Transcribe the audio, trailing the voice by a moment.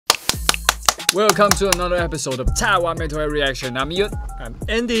Welcome to another episode of Taiwan Metalhead Reaction. I'm Euan. I'm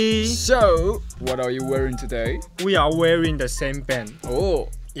Andy. So, what are you wearing today? We are wearing the same band. Oh,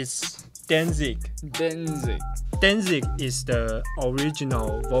 It's Danzig. Danzig. Danzig is the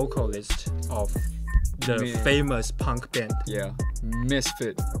original vocalist of the famous punk band. Yeah,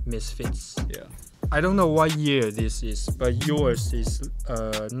 Misfits. Yeah. I don't know what year this is, but yours is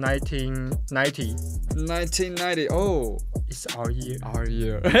 1990. 1990. Oh, it's our year. our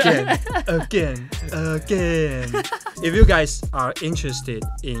year. Again. If you guys are interested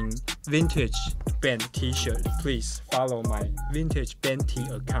in vintage band t-shirt, please follow my vintage band t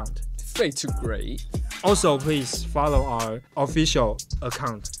account. Fade to gray. Also, please follow our official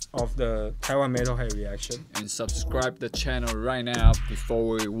account of the Taiwan Metalhead Reaction. And subscribe the channel right now before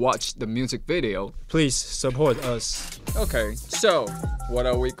we watch the music video. Please support us. Okay, so what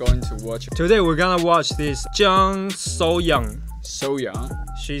are we going to watch? Today we're gonna watch this JEON Soyeon. Soyeon.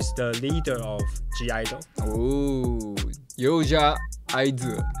 She's the leader of G-Idol. Oh, 여자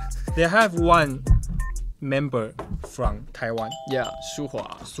아이들. They have one member from Taiwan, Yeah,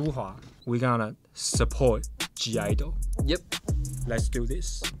 Suhua. Suhua. We're gonna support G-Idol. Yep, Let's do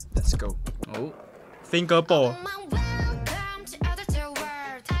this. let's go. Oh, Finger ball.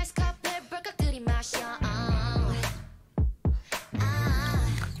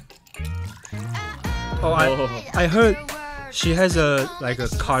 Oh, I heard she has a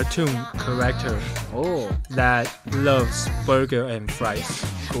cartoon character oh, that loves burger and fries.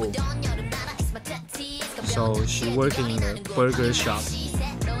 cool. So she working in a burger shop.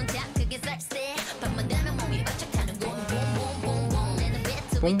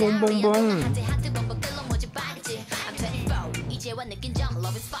 Boom, boom, boom, boom.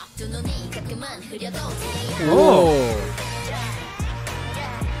 Oh.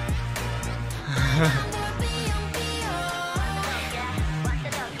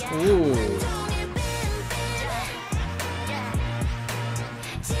 Ooh.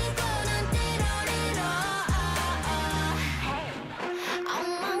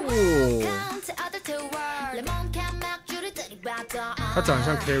 Ooh. 她长得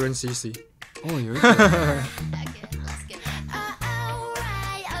像 Karen CC. 哦，有一点。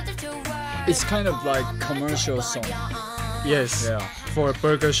It's kind of like commercial song. Yes, Yeah. for a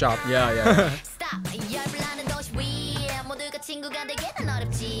burger shop. Yeah, yeah.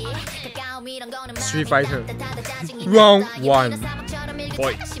 Street Fighter. Round 1.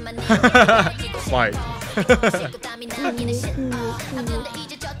 Fight. Fight.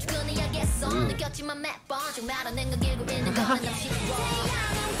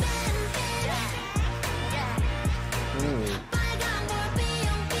 Ooh.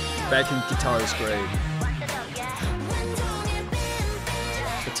 Backing guitar is great.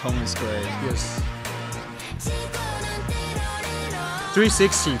 The tone is great. Yes.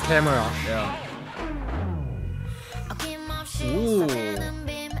 360 camera. Yeah. Ooh.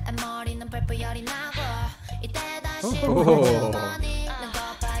 Oh.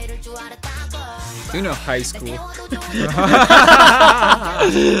 You know high school.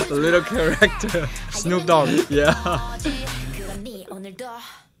 A little character. Snoop Dogg. Yeah.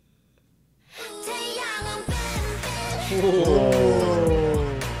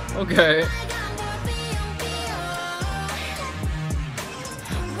 Oh. Okay.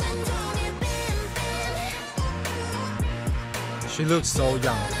 She looks so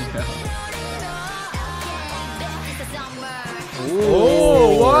young.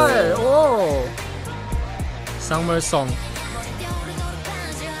 Oh, why? Oh. Summer song.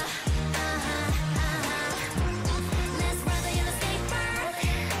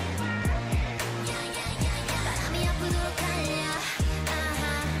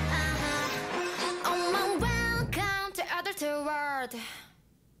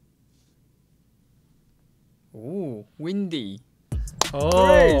 Ooh, windy.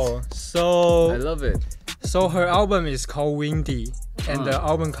 Oh, Great. so I love it. so her album is called Windy, and the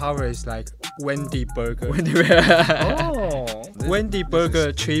album cover is like Wendy Burger. Oh, Wendy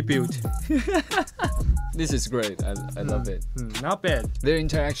Burger tribute. This is great. I love it. Not bad. Their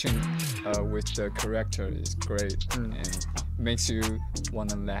interaction with the character is great and makes you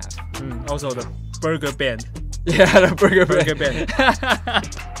wanna laugh. Also the burger band. Yeah, the burger band.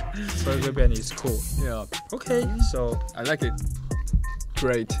 Burger band is cool. Yeah, Okay, so I like it.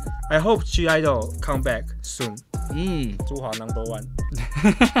 Great. I hope G-Idol come back soon. 珠华 number 1.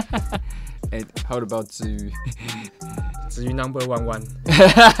 And how about Zhu? Zhu number 11.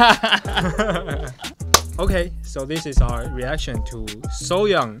 Okay, so this is our reaction to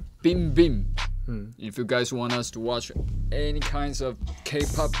Soyeon. Bim Bim. If you guys want us to watch any kinds of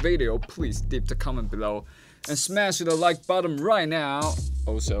K-pop video, please leave the comment below. and smash the like button right now.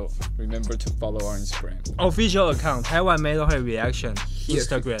 Also, remember to follow our Instagram. Official account Taiwan Metalhead Reaction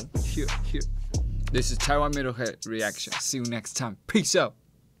Instagram. Here. This is Taiwan Metalhead Reaction. See you next time. Peace out.